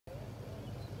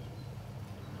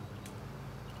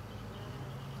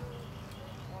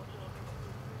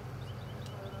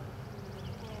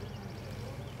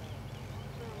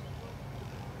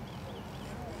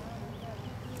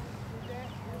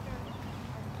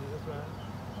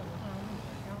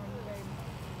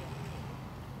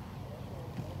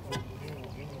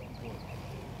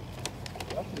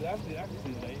I can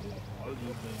see lady. I was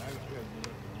just saying, I can see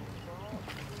her.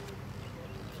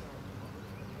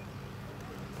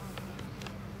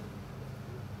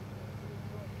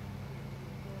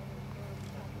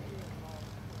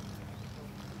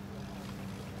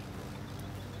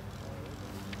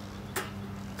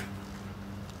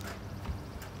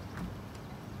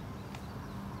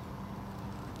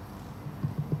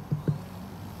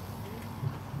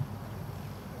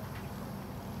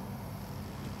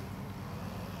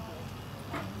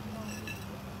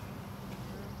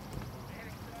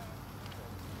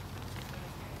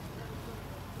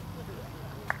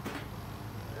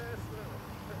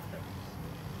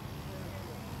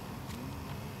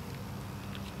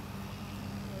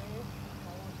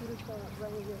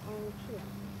 Bring your own chip.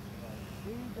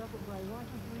 We double bring 1,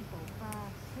 2, 3, 4,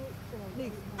 5, 6, 7,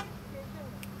 8, 9, 10.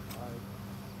 All right.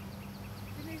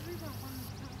 Denise, we don't want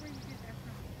to where you get that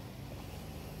from?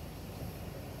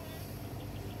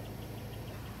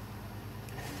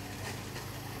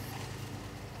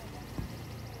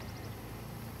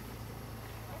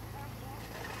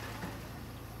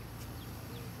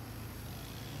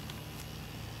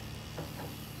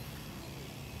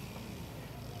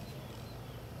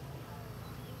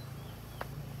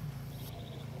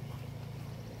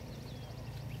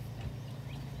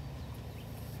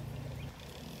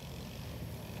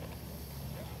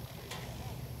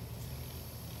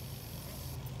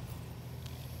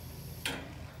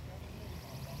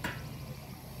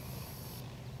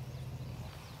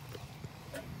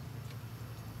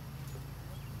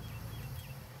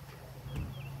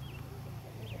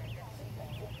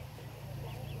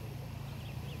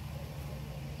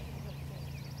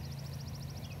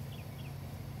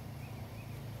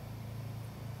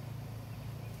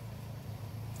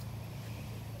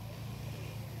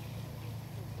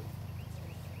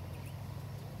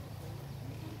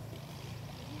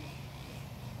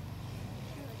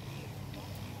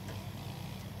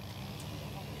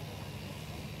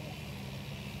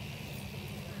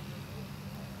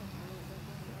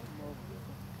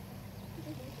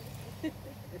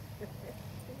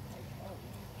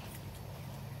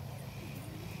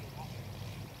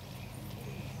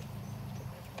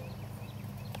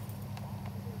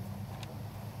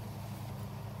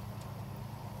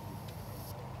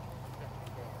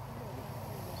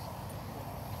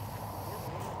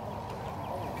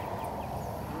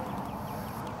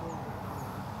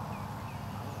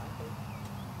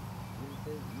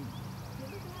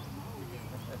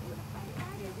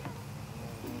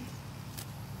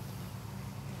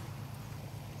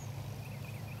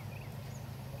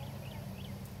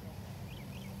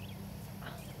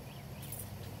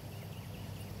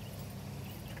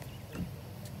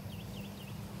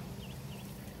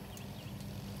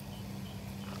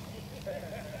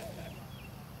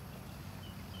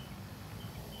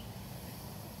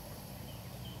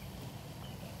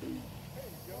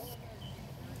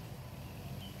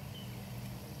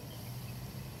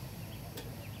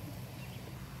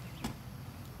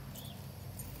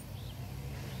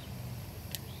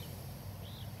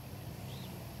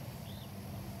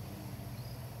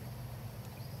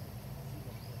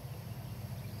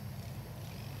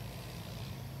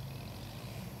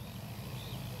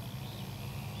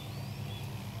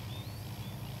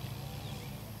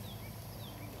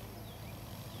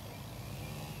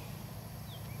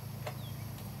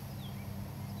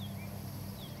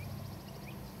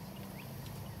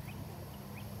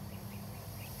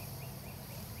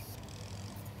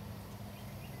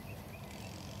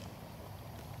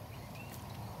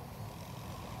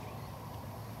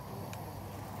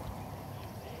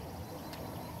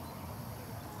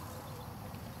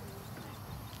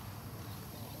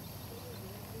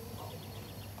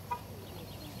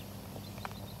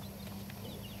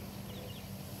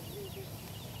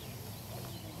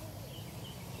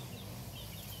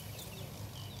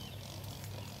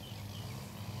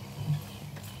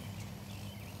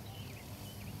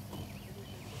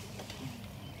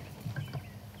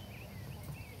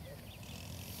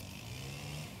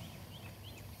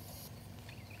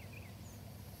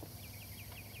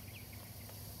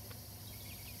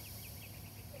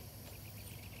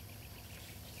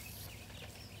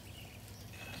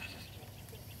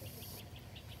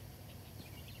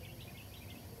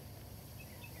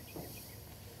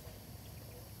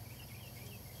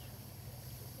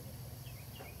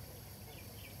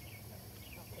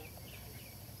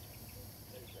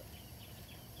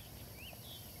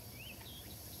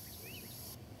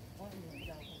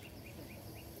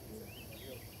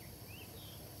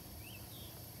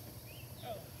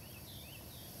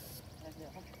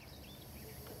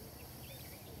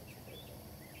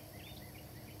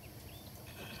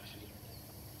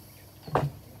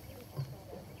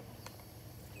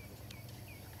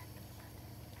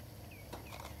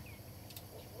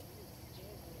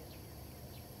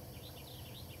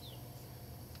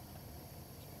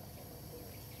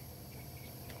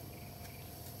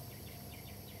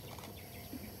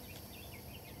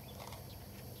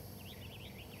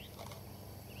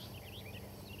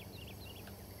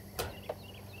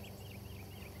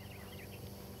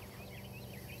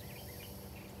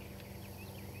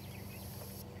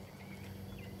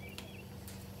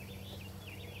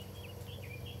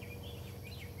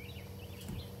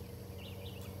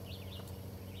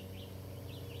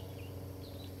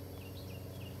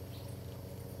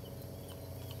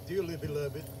 Dearly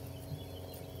beloved,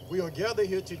 we are gathered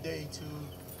here today to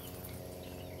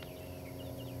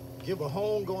give a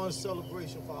homegoing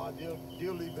celebration for our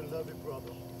dearly beloved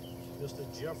brother, Mr.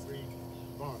 Jeffery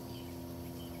Burnam.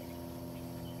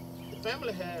 The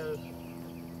family has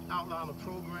outlined a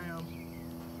program,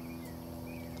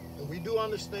 and we do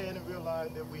understand and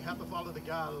realize that we have to follow the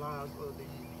guidelines of the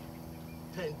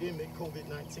pandemic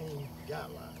COVID-19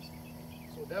 guidelines.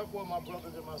 So therefore, my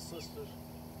brothers and my sisters,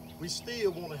 we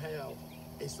still want to have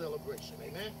a celebration.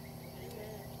 Amen?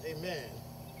 Amen. Amen.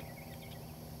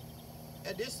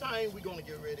 At this time, we're going to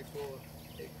get ready for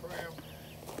a prayer,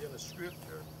 then a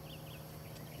scripture,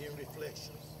 then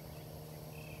reflections,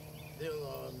 then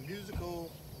a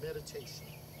musical meditation,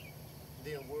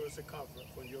 then words of comfort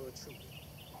from your truth.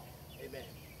 Amen.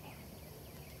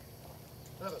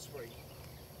 Let us pray.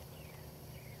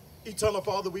 Eternal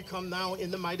Father, we come now in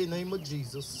the mighty name of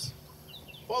Jesus.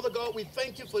 Father God, we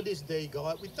thank you for this day,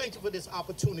 God. We thank you for this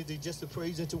opportunity just to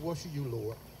praise and to worship you,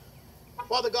 Lord.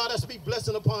 Father God, I speak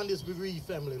blessing upon this bereaved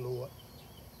family, Lord.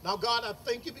 Now, God, I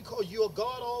thank you because you are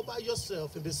God all by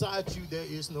yourself, and besides you, there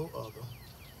is no other.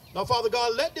 Now, Father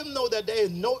God, let them know that there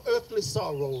is no earthly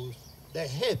sorrows that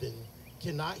heaven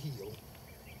cannot heal.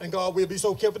 And God, we'll be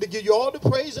so careful to give you all the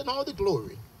praise and all the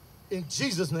glory. In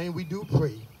Jesus' name we do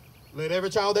pray. Let every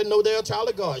child that know they're a child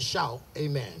of God shout,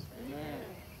 amen. Amen.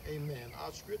 Amen.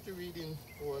 Our scripture reading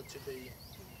for today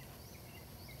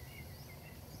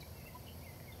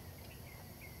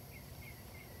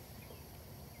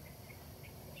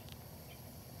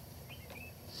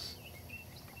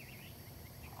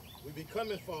will be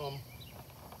coming from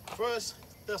 1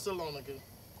 Thessalonians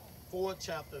 4,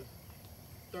 chapter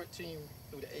 13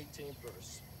 through the 18th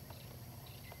verse.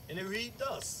 And it reads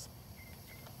thus: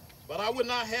 But I would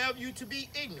not have you to be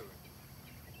ignorant,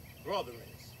 brethren,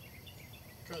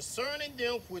 concerning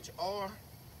them which are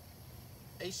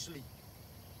asleep,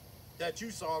 that you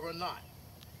sorrow not,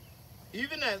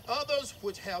 even as others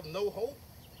which have no hope.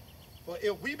 For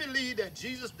if we believe that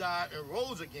Jesus died and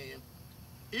rose again,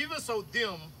 even so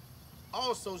them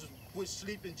also which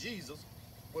sleep in Jesus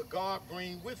will God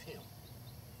bring with him.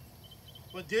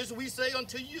 But this we say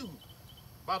unto you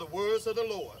by the words of the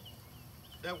Lord,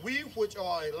 that we which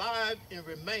are alive and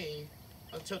remain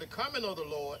until the coming of the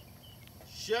Lord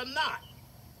shall not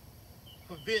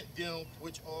prevent them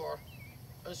which are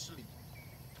asleep.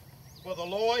 For the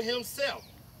Lord himself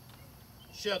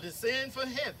shall descend from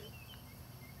heaven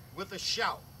with a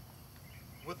shout,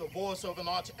 with the voice of an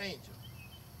archangel,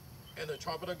 and the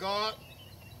trumpet of God,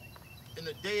 and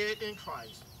the dead in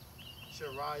Christ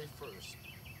shall rise first.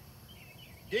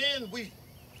 Then we,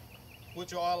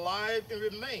 which are alive and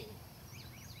remain,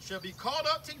 shall be caught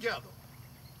up together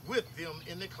with them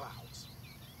in the clouds,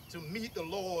 to meet the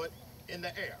Lord in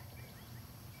the air.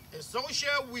 And so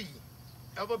shall we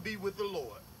ever be with the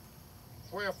Lord.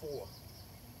 Wherefore,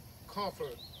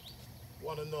 comfort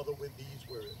one another with these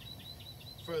words.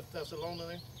 1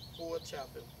 Thessalonians 4,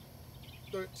 chapter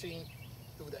 13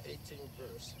 through the 18th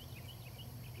verse.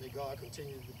 May God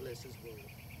continue to bless his word.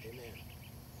 Amen.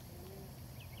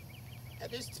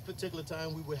 At this particular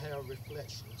time, we will have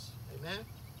reflections. Amen.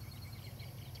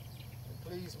 And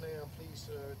please, ma'am, please,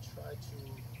 sir, try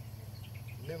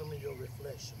to minimize your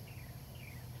reflection,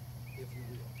 if you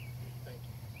will. Thank you.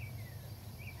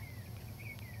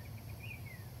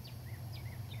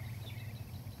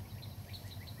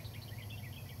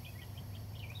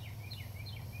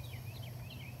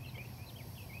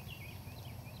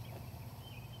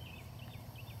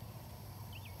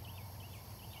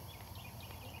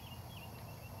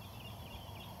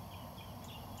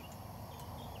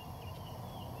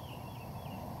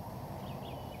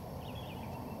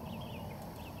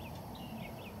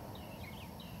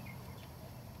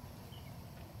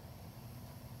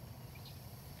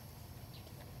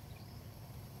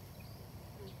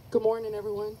 Good morning,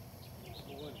 everyone.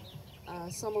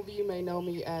 Some of you may know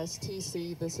me as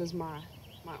TC. This is my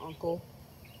uncle.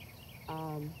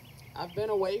 I've been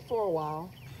away for a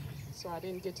while, so I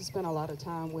didn't get to spend a lot of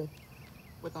time with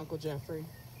Uncle Jeffrey,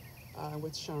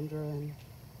 with Chandra,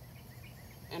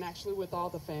 and actually with all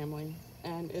the family.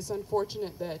 And it's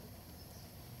unfortunate that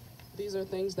these are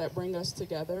things that bring us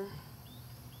together,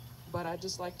 but I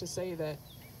just like to say that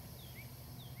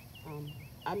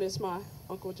I miss my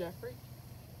Uncle Jeffrey.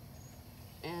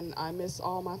 And I miss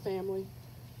all my family.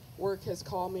 Work has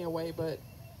called me away, but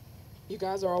you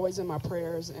guys are always in my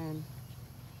prayers, and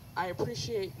I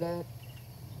appreciate that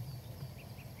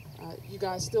you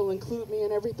guys still include me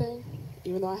in everything,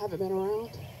 even though I haven't been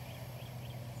around.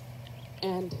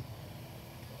 And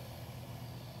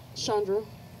Chandra,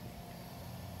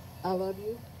 I love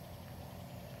you.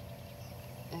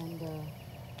 And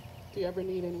if you ever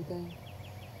need anything.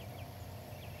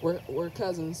 We're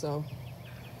cousins, so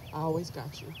I always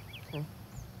got you. Okay.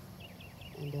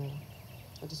 And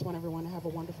I just want everyone to have a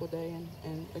wonderful day.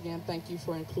 And again, thank you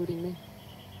for including me.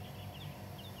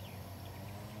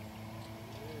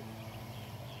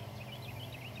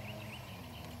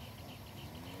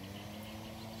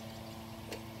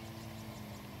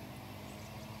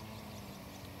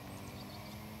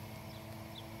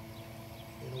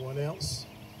 Anyone else?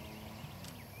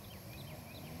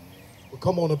 Well,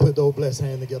 come on and put those blessed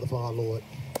hands together for our Lord.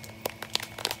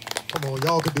 Come on,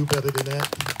 y'all can do better than that.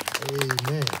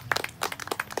 Amen.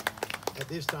 At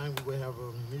this time, we will have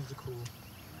a musical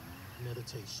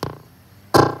meditation.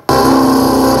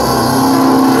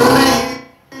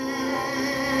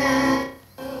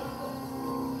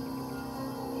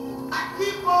 I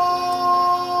keep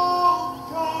on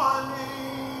calling.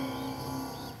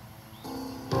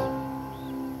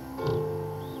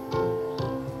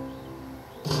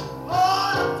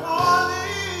 Lord, I'm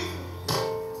calling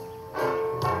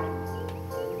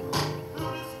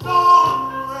through the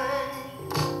storm and rain.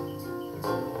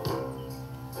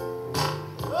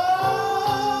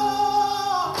 Oh,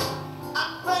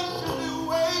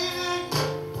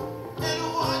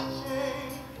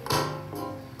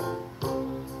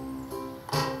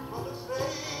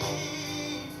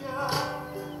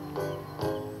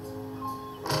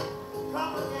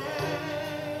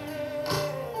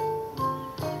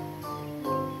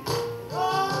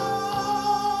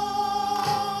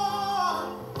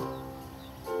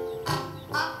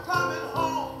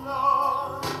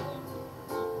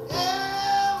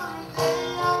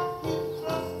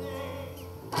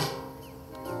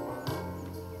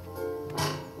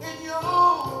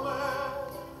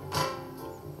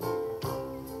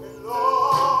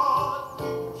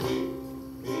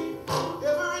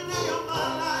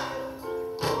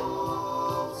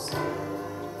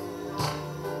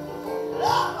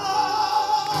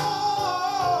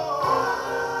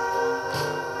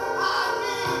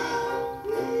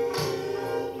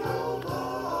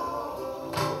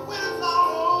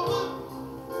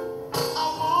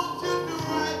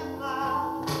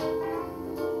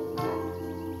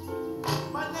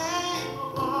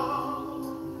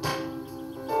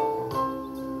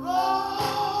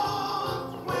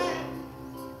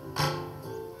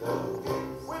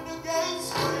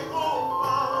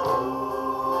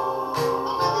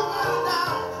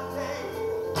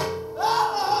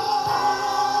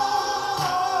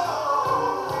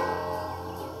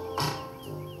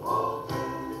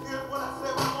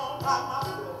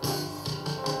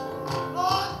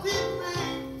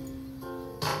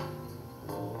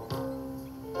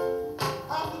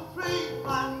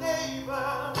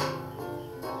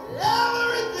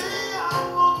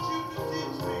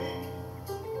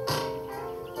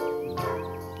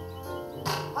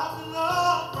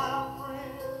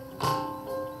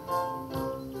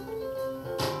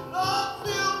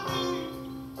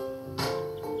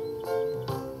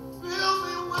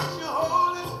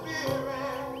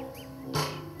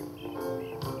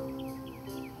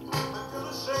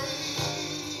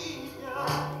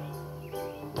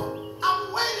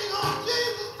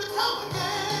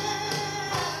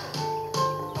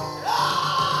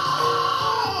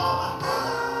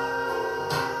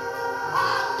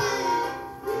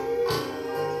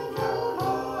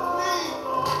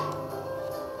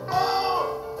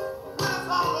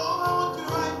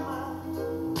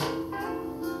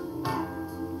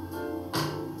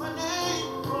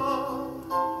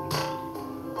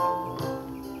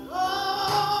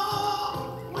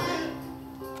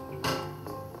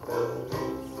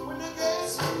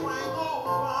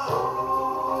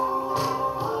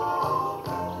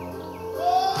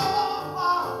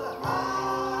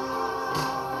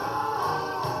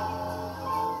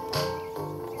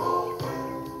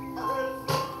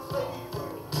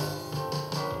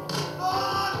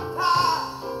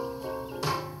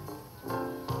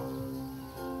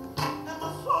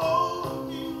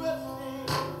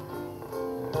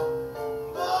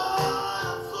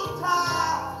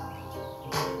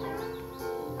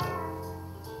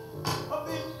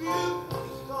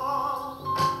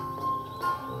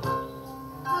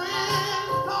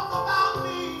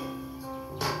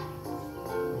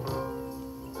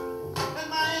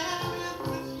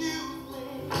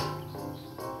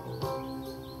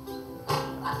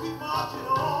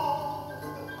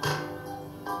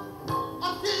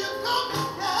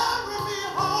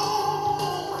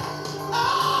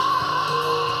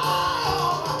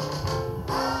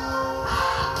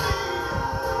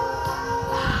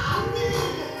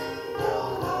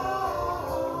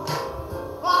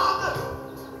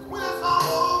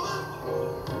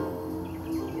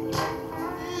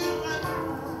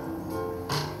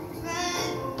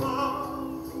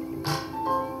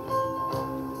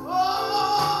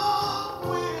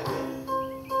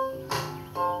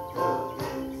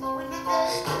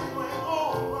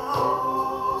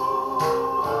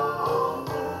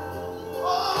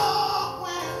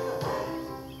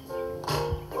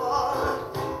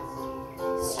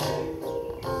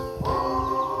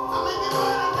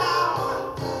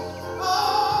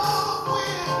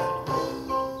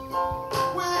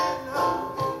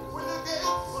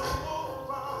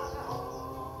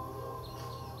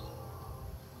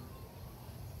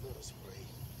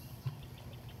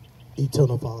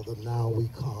 Eternal Father, now we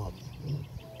come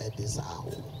at this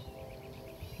hour.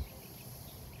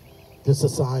 This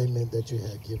assignment that you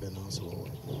have given us,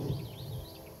 Lord.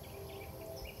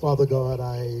 Father God,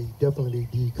 I definitely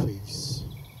decrease,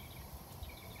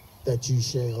 that you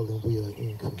shall and will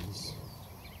increase.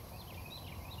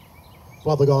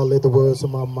 Father God, let the words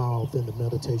of my mouth and the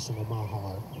meditation of my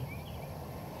heart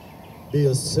be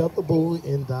acceptable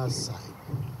in thy sight.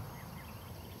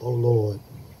 O Lord,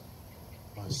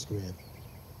 my strength,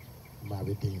 my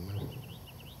Redeemer.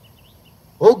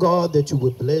 O God, that you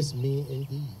would bless me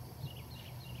indeed.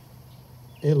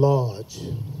 Enlarge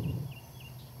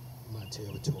my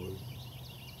territory.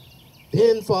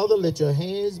 Then, Father, let your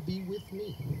hands be with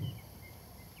me.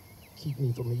 Keep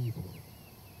me from evil,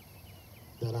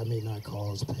 that I may not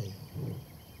cause pain.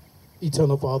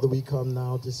 Eternal Father, we come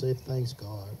now to say thanks,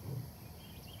 God.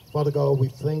 Father God, we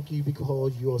thank you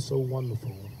because you are so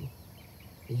wonderful.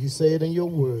 And you say it in your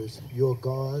words, you're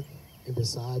God, and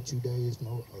beside you there is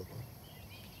no other.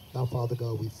 Now, Father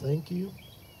God, we thank you,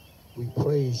 we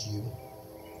praise you,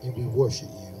 and we worship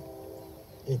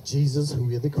you. In Jesus, who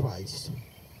is the Christ,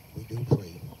 we do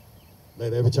pray.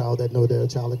 Let every child that know they're a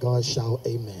child of God shout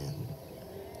amen.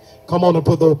 Come on and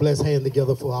put those blessed hands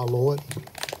together for our Lord.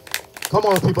 Come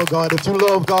on, people of God. If you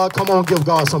love God, come on, give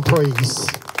God some praise.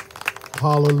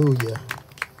 Hallelujah.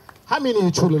 How many of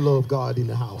you truly love God in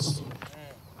the house?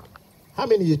 How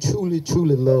many of you truly,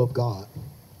 truly love God?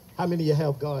 How many of you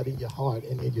have God in your heart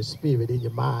and in your spirit, in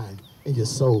your mind, in your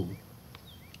soul?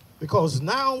 Because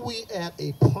now we at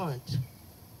a point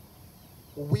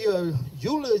where we are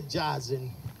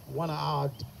eulogizing one of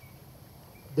our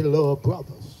beloved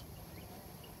brothers.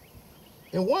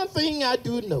 And one thing I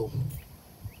do know,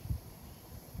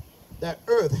 that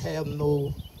earth have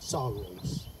no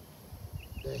sorrows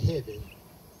that heaven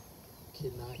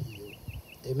cannot heal.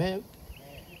 Amen?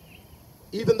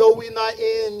 Even though we're not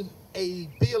in a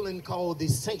building called the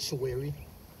sanctuary,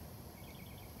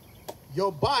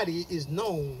 your body is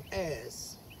known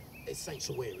as a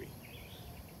sanctuary.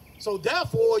 So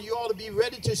therefore, you ought to be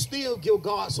ready to still give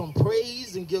God some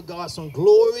praise and give God some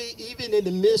glory, even in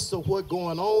the midst of what's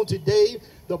going on today.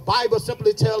 The Bible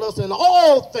simply tells us in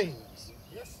all things,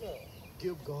 yes, sir,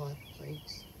 give God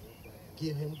thanks,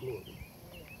 give him glory.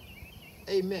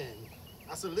 Amen.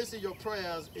 I solicit your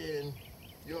prayers and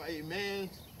your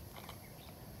amens.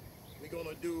 We're going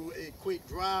to do a quick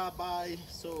drive-by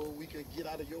so we could get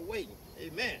out of your way.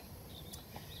 Amen.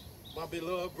 My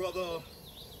beloved brother,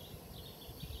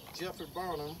 Jeffery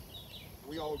Burnam,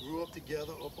 we all grew up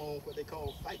together up on what they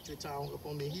call Factory Town, up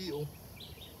on the hill.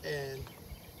 And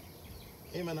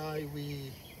him and I,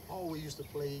 we always used to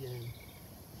play in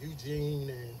Eugene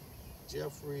and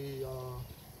Jeffrey.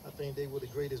 I think they were the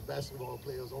greatest basketball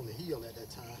players on the hill at that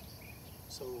time.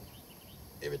 So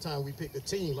every time we picked a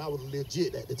team, I was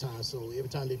legit at the time. So every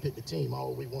time they picked a team, I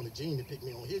always wanted Gene to pick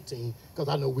me on his team because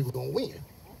I know we were going to win.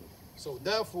 So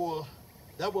therefore,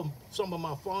 that was some of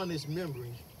my fondest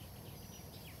memories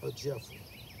of Jeffrey.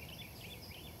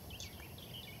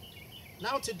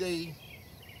 Now today,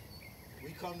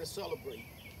 we come to celebrate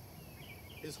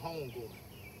his homegoing.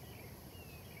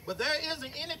 But there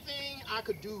isn't anything I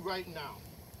could do right now,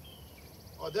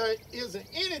 or there isn't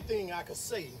anything I could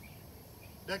say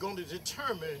that's going to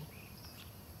determine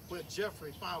where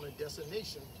Jeffrey's final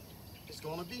destination is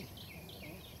going to be.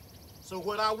 So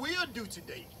what I will do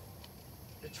today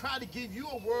is try to give you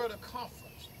a word of comfort,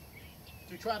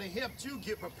 to try to help you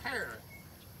get prepared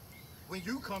when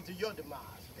you come to your demise.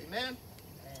 Amen?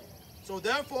 So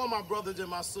therefore, my brothers and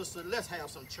my sisters, let's have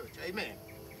some church. Amen.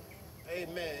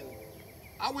 Amen.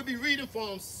 I will be reading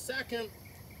from 2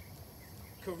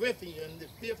 Corinthians,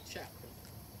 the 5th chapter.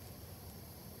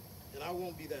 And I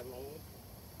won't be that long.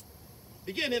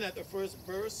 Beginning at the first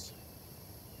verse,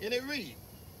 and it reads,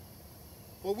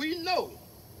 "For we know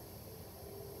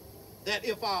that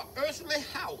if our earthly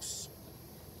house,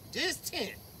 this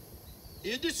tent,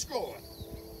 is destroyed,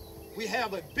 we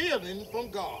have a building from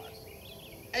God,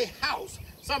 a house."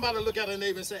 Somebody look at a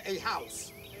neighbor and say, a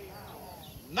house.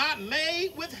 Not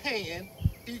made with hand,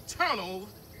 eternal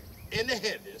in the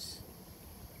heavens.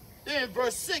 Then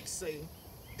verse 6 say,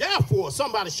 therefore,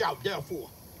 somebody shout, therefore.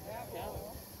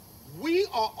 We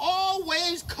are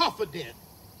always confident,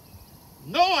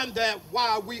 knowing that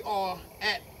while we are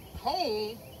at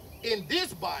home in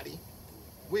this body,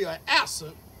 we are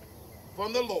absent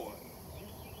from the Lord.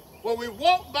 For we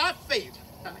walk by faith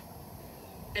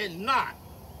and not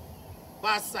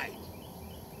by sight.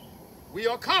 We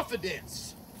are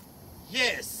confident,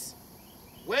 yes,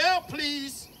 well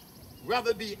pleased,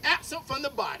 rather be absent from the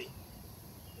body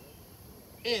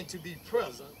and to be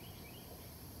present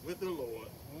with the Lord.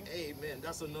 Amen.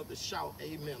 That's another shout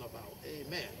amen about.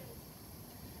 Amen.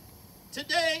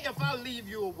 Today, if I leave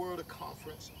you a word of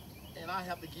conference and I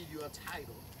have to give you a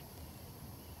title,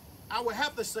 I would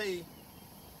have to say,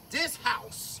 this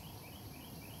house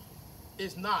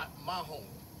is not my home.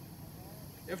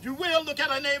 If you will, look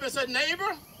at a neighbor and say,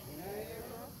 neighbor,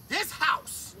 this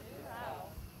house,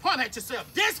 point at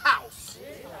yourself, this house,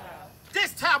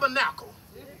 this tabernacle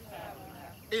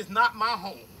is not my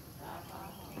home.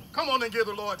 Come on and give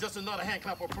the Lord just another hand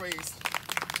clap of praise.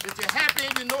 If you're happy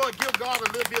and you know it, give God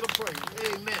a little bit of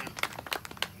praise. Amen.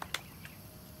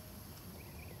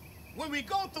 When we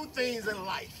go through things in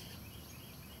life,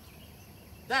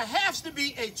 there has to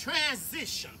be a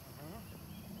transition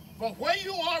from where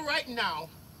you are right now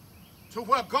to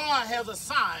where God has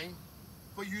assigned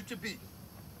for you to be.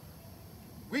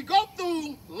 We go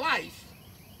through life,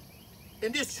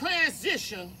 and this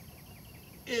transition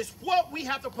is what we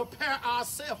have to prepare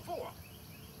ourselves for.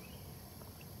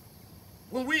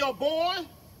 When we are born,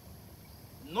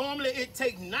 normally it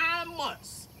takes 9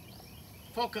 months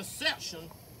from conception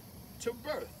to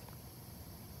birth.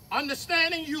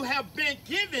 Understanding you have been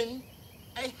given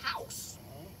a house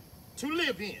to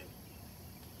live in.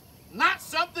 Not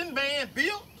something man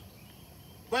built,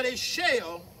 but a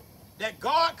shell that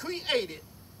God created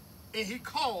and he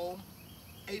called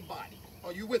a body.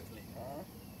 Are you with me?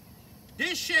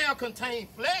 This shell contains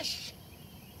flesh,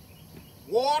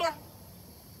 water,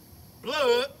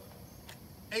 blood,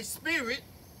 a spirit,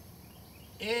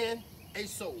 and a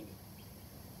soul.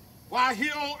 While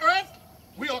here on earth,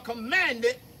 we are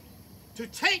commanded to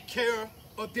take care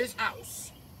of this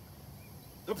house.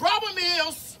 The problem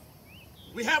is,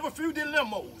 we have a few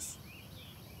dilemmas.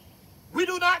 We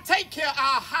do not take care of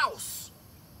our house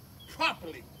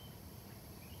properly.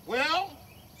 Well,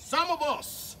 some of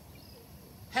us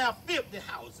have filthy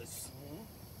houses.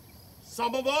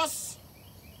 Some of us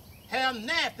have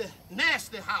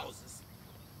nasty houses.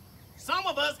 Some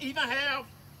of us even have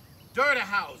dirty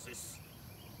houses.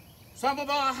 Some of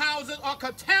our houses are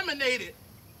contaminated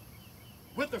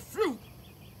with the fruit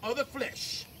of the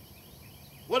flesh.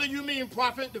 What do you mean,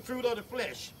 prophet, the fruit of the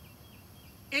flesh?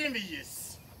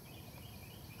 Envious,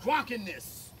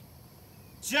 drunkenness,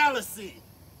 jealousy,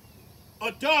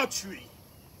 adultery,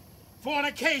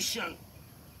 fornication,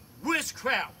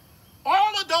 witchcraft.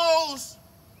 All of those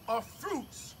are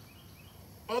fruits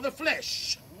of the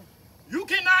flesh. You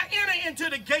cannot enter into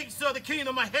the gates of the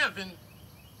kingdom of heaven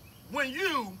when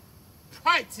you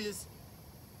practice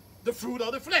the fruit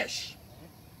of the flesh.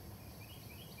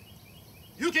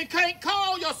 You can't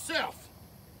call yourself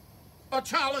a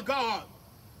child of God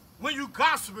when you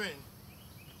gossiping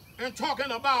and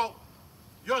talking about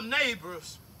your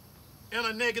neighbors in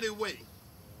a negative way.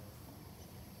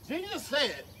 Jesus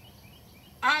said,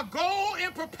 I'll go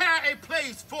and prepare a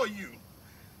place for you.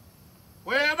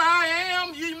 Wherever I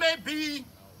am, ye may be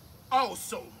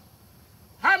also.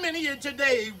 How many of you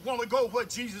today want to go where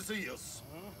Jesus is?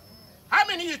 How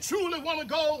many of you truly want to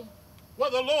go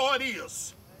where the Lord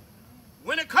is?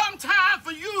 When it comes time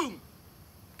for you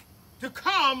to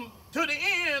come to the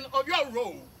end of your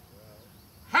road,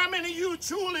 how many of you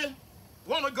truly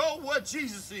want to go where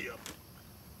Jesus is?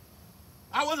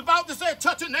 I was about to say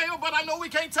touch a neighbor, but I know we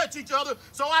can't touch each other.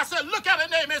 So I said, look at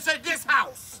a neighbor and say, this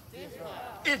house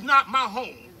is not my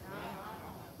home.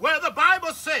 Where the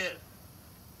Bible said,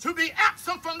 to be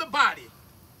absent from the body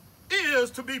is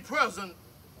to be present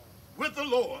with the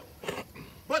Lord.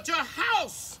 But your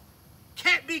house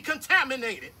can't be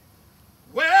contaminated.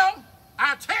 Well,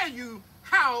 I tell you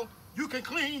how you can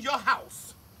clean your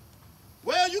house.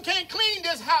 Well, you can't clean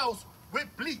this house with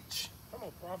bleach.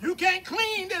 You can't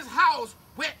clean this house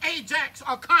with Ajax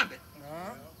or Comet.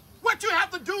 What you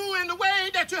have to do in the way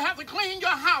that you have to clean your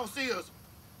house is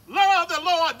love the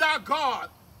Lord thy God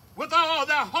with all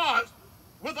their heart,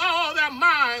 with all their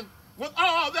mind, with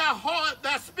all their heart,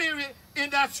 their spirit,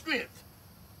 and their strength.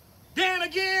 Then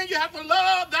again, you have to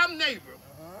love thy neighbor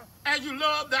as you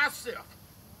love thyself.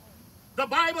 The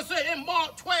Bible says in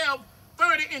Mark 12,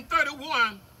 30 and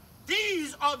 31,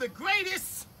 these are the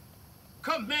greatest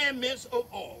commandments of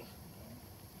all.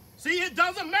 See, it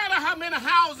doesn't matter how many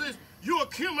houses you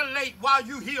accumulate while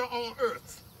you're here on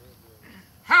earth.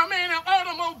 How many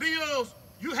automobiles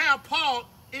you have parked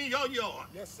in your yard.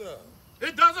 Yes, sir.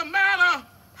 It doesn't matter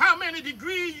how many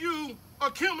degrees you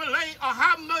accumulate or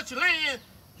how much land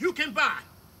you can buy.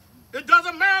 It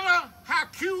doesn't matter how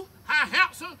cute, how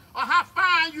handsome, or how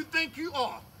fine you think you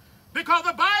are. Because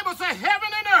the Bible says heaven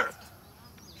and earth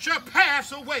shall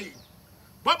pass away,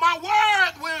 but my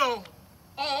word will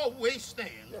always stand.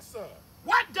 Yes, sir.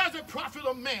 What does it profit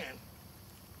a man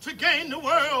to gain the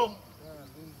world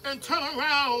and turn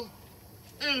around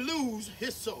and lose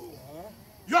his soul.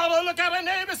 You ought to look at a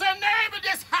neighbor and say, neighbor,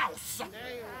 this house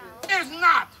is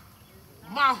not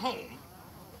my home.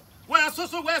 Well,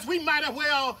 Sister West, we might as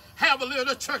well have a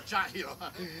little church out here.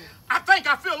 I think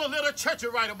I feel a little churchy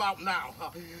right about now.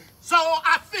 So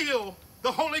I feel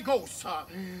the Holy Ghost.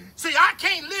 See, I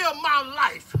can't live my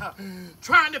life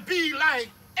trying to be like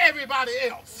everybody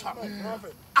else.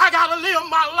 I got to live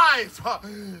my life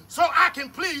so I can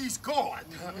please God.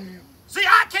 See,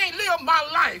 I can't live my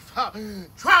life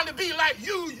trying to be like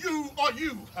you, or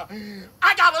you.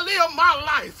 I got to live my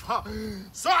life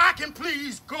so I can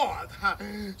please God.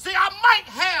 See, I might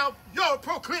have your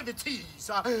proclivities.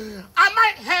 I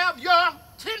might have your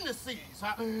tendencies.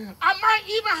 I might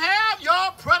even have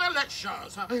your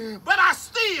predilections. But I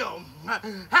still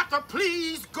have to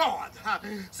please God.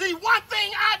 See, one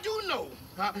thing I do know,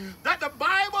 that the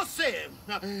Bible said,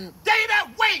 they that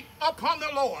wait upon the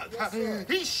Lord,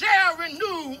 he shall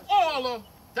renew all of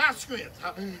thy strength.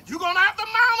 You're going to have to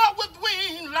mount up with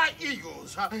wings like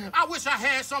eagles. I wish I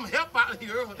had some help out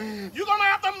here. You're going to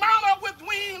have to mount up with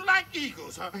wings like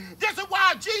eagles. This is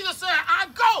why Jesus said, I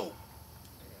go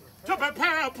to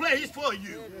prepare a place for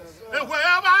you. And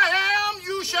wherever I am,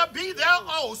 you shall be there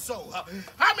also.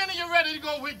 How many of you ready to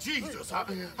go with Jesus? How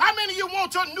many of you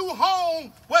want your new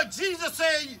home where Jesus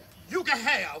said you can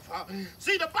have?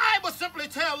 See, the Bible simply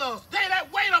tells us, they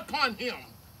that wait upon him,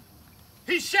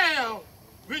 he shall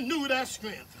renew their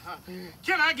strength.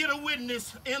 Can I get a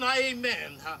witness and an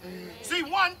amen? See,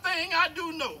 one thing I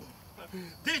do know,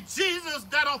 the Jesus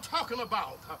that I'm talking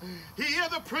about, he is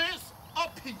the Prince of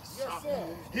Peace.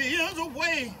 He is a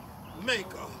way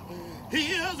maker.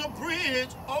 He is a bridge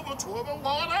over troubled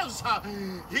waters.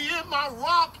 He is my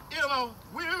rock in a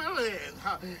weary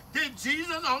land. The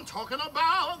Jesus I'm talking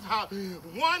about,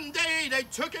 one day they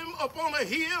took him up on a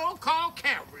hill called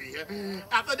Calvary.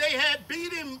 After they had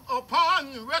beat him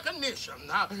upon recognition,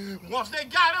 once they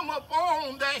got him up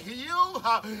on that hill,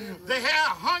 they had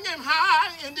hung him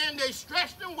high and then they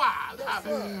stretched him wide.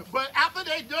 But after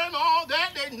they done all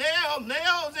that, they nailed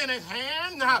nails in his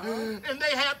hand and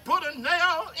they had put a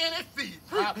nail in his feet.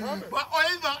 But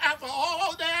even after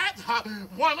all that,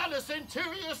 one of the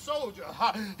centurion soldiers,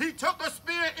 he took a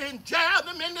spear and jabbed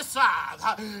him in the side.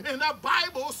 And the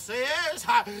Bible says,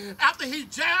 after he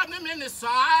jabbed him in the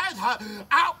side,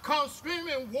 out comes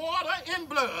streaming water and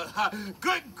blood.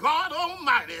 Good God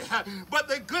Almighty. But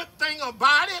the good thing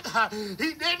about it,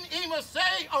 he didn't even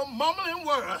say a mumbling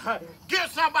word. Give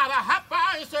somebody a high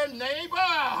five and say,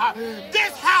 neighbor,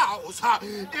 this house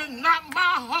is not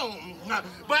my home.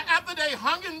 But after they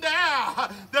hung him there,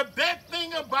 the bad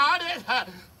thing about it,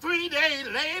 3 days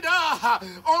later,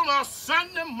 on a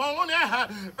Sunday morning,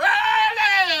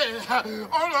 early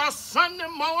on a Sunday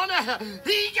morning,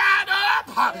 he got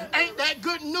up. Ain't that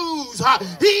good news?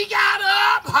 He got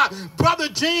up, Brother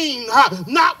Gene,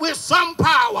 not with some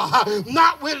power,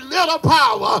 not with little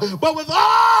power, but with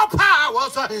all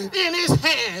powers in his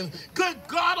hand. Good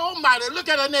God Almighty. Look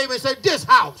at a neighbor and say, this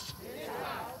house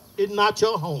is not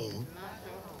your home.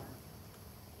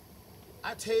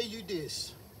 I tell you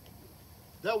this,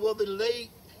 that what the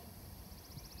late,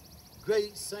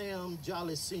 great Sam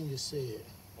Jolly Sr. said,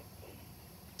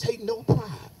 take no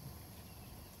pride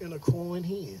in a crowing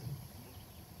hen.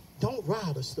 Don't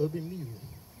ride a stubborn mule,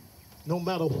 no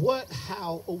matter what,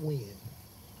 how, or when.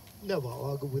 Never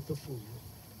argue with a fool.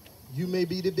 You may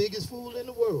be the biggest fool in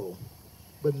the world,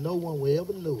 but no one will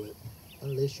ever know it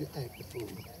unless you act the fool.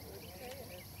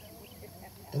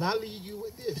 And I leave you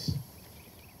with this.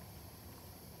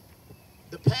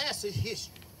 The past is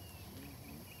history.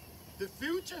 The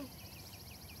future,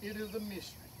 it is a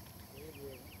mystery.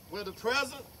 Well, the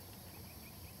present,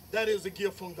 that is a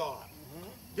gift from God.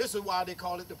 This is why they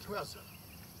call it the present.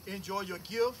 Enjoy your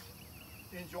gift,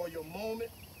 enjoy your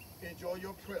moment, enjoy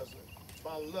your present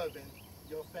by loving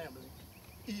your family,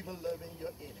 even loving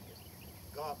your enemy.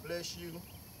 God bless you,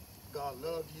 God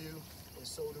loves you, and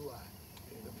so do I.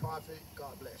 The prophet,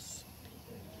 God bless.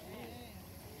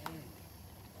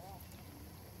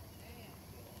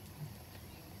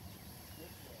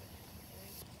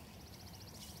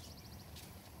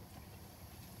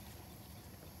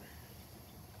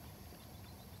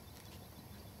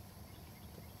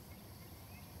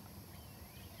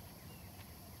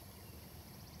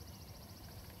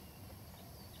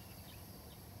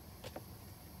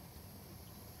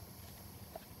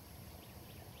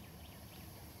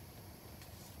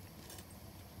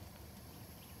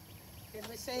 Can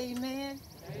we say amen?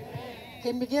 Amen.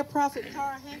 Can we give Prophet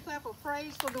Carr a hand clap of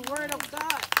praise for the word of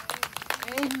God?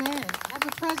 Amen. I have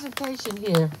a presentation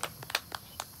here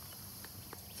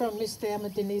from Miss Thelma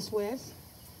Denise West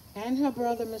and her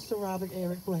brother, Mr. Robert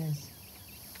Eric West.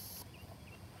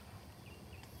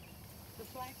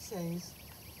 plaque says,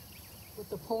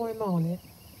 with a poem on it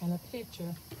and a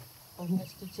picture of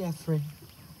Mr. Jeffrey.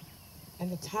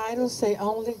 And the title say,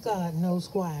 Only God Knows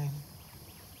Why.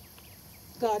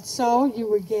 God saw you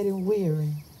were getting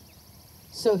weary,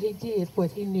 so he did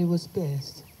what he knew was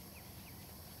best.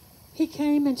 He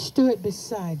came and stood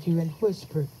beside you and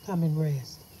whispered, come and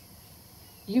rest.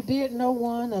 You bid no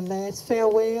one a last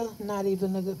farewell, not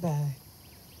even a goodbye.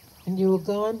 And you were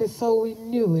gone before we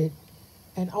knew it,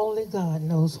 and only God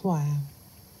knows why.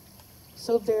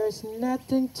 So there is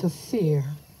nothing to fear,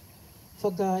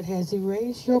 for God has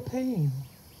erased your pain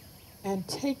and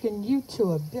taken you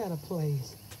to a better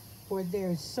place where there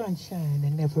is sunshine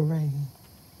and never rain.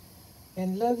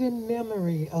 In loving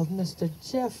memory of Mr.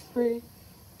 Jeffery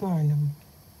Burnam.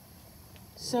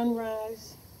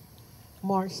 Sunrise,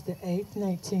 March the 8th,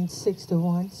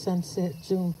 1961, sunset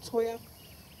June 12th,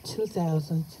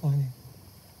 2020.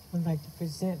 I'd like to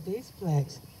present these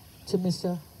plaques to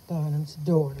Mr. Burnam's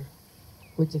daughter.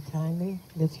 Would you kindly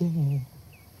lift your hand?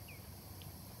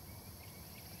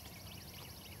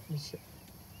 Michelle.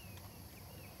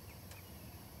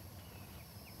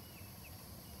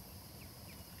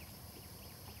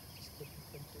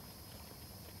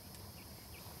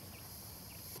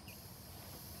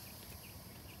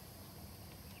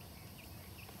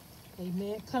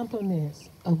 Amen. Compliments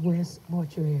of West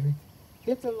Mortuary.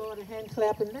 Give the Lord a hand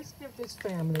clap, and let's give this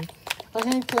family a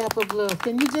hand clap of love.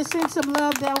 Can you just send some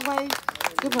love that way?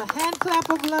 Give a hand clap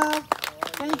of love.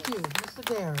 Thank you, Mr.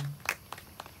 Darren.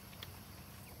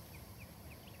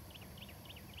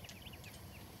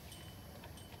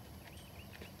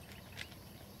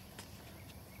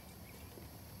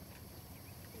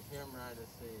 The hymn writer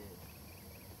said,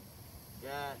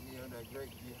 guide me on that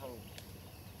great Jehovah.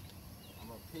 I'm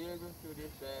a pilgrim through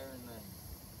this barren land,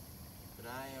 but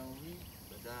I am weak,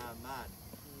 but thou art mighty.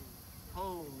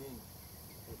 Hold me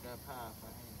with thy powerful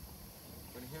hand.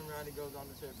 When the hymn writer goes on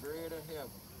to say, bread of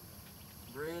heaven,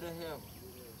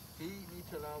 feed me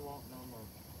till I want no more.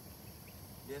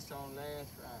 Just on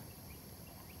last Friday,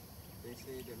 they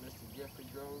said that Mr. Jeffrey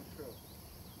drove truck.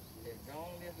 Had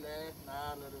gone this last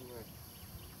mile of the way.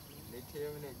 They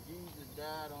tell me that Jesus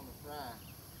died on the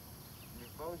Friday.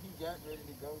 Before he got ready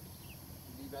to go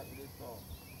to be back with his father,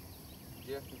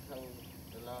 Jeffrey told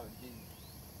the Lord Jesus,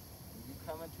 when you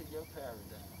come into your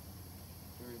paradise,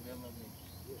 to remember me.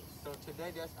 Yes. So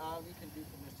today, that's all we can do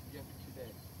for Mr. Jeffrey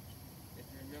today. Is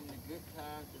to remember the good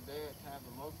times, the bad times,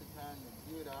 but most of the time the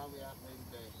good always outweigh the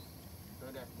bad. So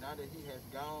that now that he has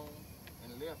gone and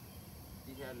left,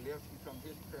 he has left you from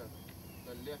his presence,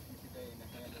 but left you today in the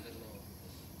hand of the Lord.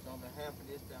 So on behalf of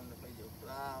this family, for your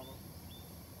flowers,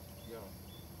 your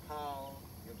call,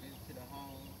 your visit to the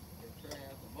home, your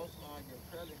prayers, but most of all, your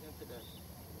presence here today.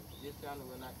 This family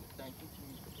would like to thank each of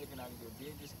you for taking out of your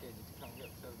busy schedule to come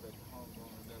help celebrate the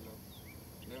homegoing of their Lord.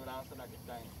 And they would also like to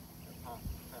thank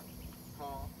Apostle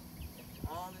Paul and to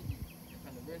all of you, and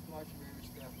from the West Mortuary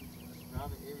staff, which is Mr.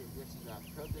 Robert Eric, which is our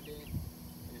president,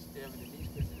 and Ms. Stephanie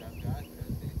Denise, which is our vice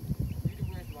president. We, the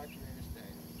West Mortuary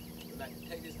staff, would like to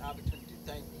take this opportunity to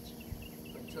thank each of you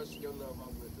for trusting your loved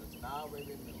one with us. And always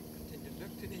remember, continue to look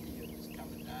to the hills, it's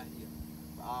coming down here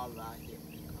for all of our help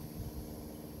to come.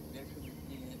 Next we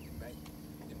begin to make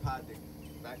deposit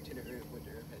back to the earth what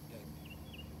the earth has given.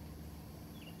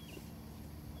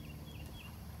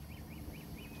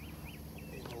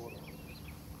 In order.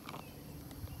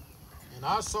 And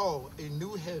I saw a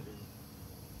new heaven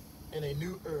and a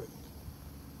new earth.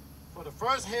 For the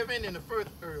first heaven and the first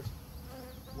earth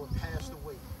were passed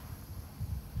away,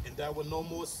 and there was no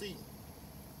more sea.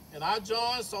 And I,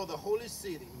 John, saw the holy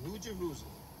city, New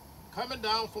Jerusalem, coming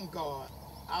down from God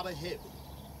out of heaven,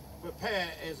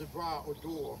 prepared as a bride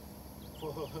adorned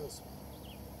for her husband.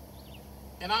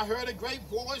 And I heard a great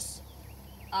voice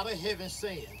out of heaven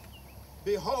saying,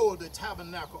 behold, the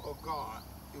tabernacle of God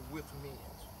is with men,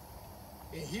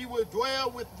 and he will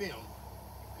dwell with them,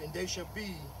 and they shall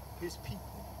be his people.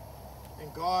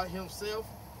 And God himself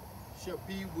shall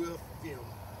be with them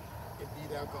and be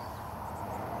their God.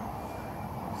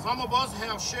 Some of us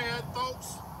have shared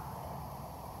thoughts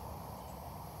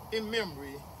in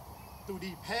memory through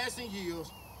the passing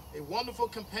years, a wonderful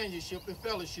companionship and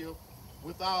fellowship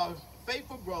with our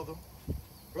faithful brother,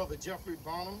 Brother Jeffery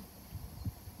Burnam.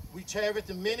 We cherish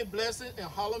the many blessings and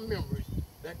hollow memories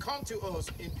that come to us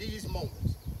in these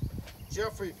moments.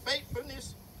 Jeffrey's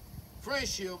faithfulness,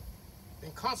 friendship,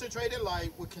 and concentrated life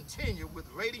will continue with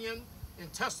radiant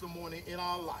and testimony in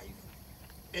our life.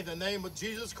 In the name of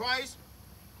Jesus Christ,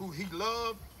 who he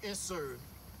loved and served,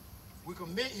 we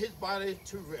commit his body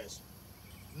to rest,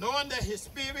 knowing that his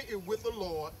spirit is with the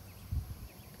Lord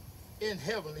in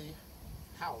heavenly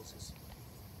houses.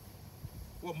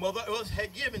 what Mother Earth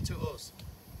had given to us,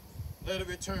 let it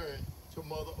return to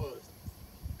Mother Earth.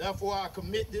 Therefore, I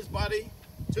commit this body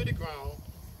to the ground,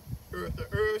 earth to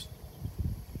earth,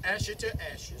 ashes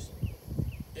to ashes,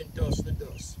 and dust to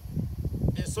dust.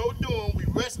 In so doing, we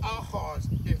rest our hearts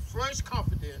in fresh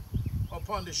confidence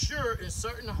upon the sure and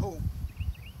certain hope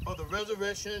of the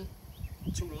resurrection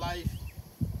to life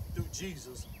through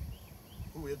Jesus,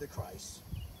 who is the Christ.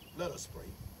 Let us pray.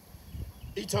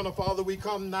 Eternal Father, we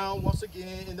come now once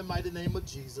again in the mighty name of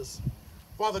Jesus.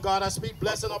 Father God, I speak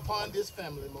blessing upon this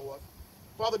family, Lord.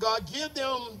 Father God, give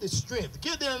them the strength,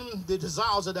 give them the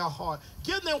desires of their heart,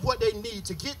 give them what they need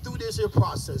to get through this here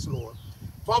process, Lord.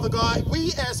 Father God,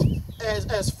 we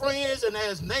as friends and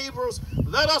as neighbors,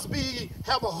 let us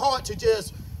have a heart to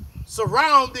just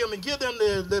surround them and give them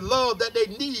the love that they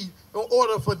need in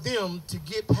order for them to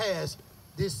get past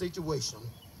this situation.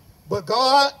 But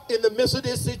God, in the midst of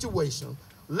this situation,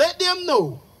 let them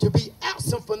know to be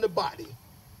absent from the body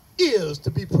is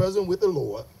to be present with the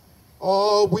Lord.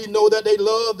 Oh, we know that they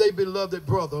love their beloved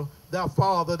brother, their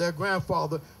father, their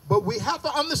grandfather, but we have to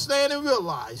understand and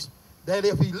realize that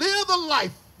if he lives a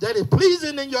life that is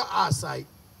pleasing in your eyesight,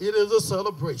 it is a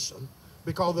celebration,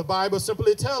 because the Bible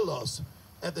simply tells us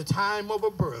at the time of a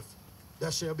birth,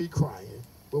 there shall be crying.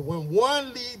 But when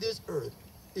one leaves this earth,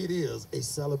 it is a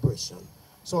celebration.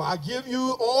 So I give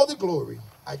you all the glory.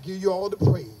 I give you all the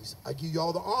praise. I give you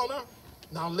all the honor.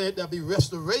 Now let there be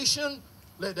restoration.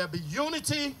 Let there be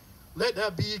unity. Let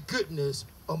there be goodness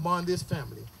among this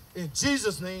family. In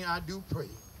Jesus' name I do pray.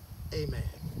 Amen.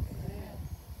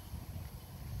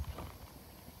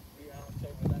 We also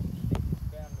would like to see this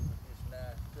family with this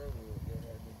nice struggle that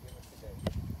has been given today.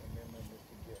 And remember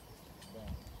Mr. Jeffery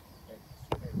Burnam. At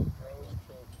the Rose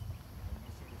Church, and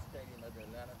you see the stadium of the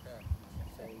Atlanta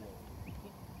Falcons, say Lord.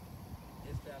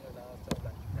 This family would also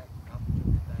like to take the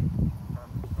opportunity to thank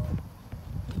Prophet Carter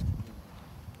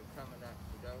for coming out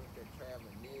to those that travel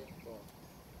near and far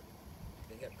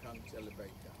to help come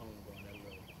celebrate the homegoing of the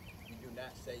Lord. We do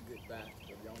not say goodbye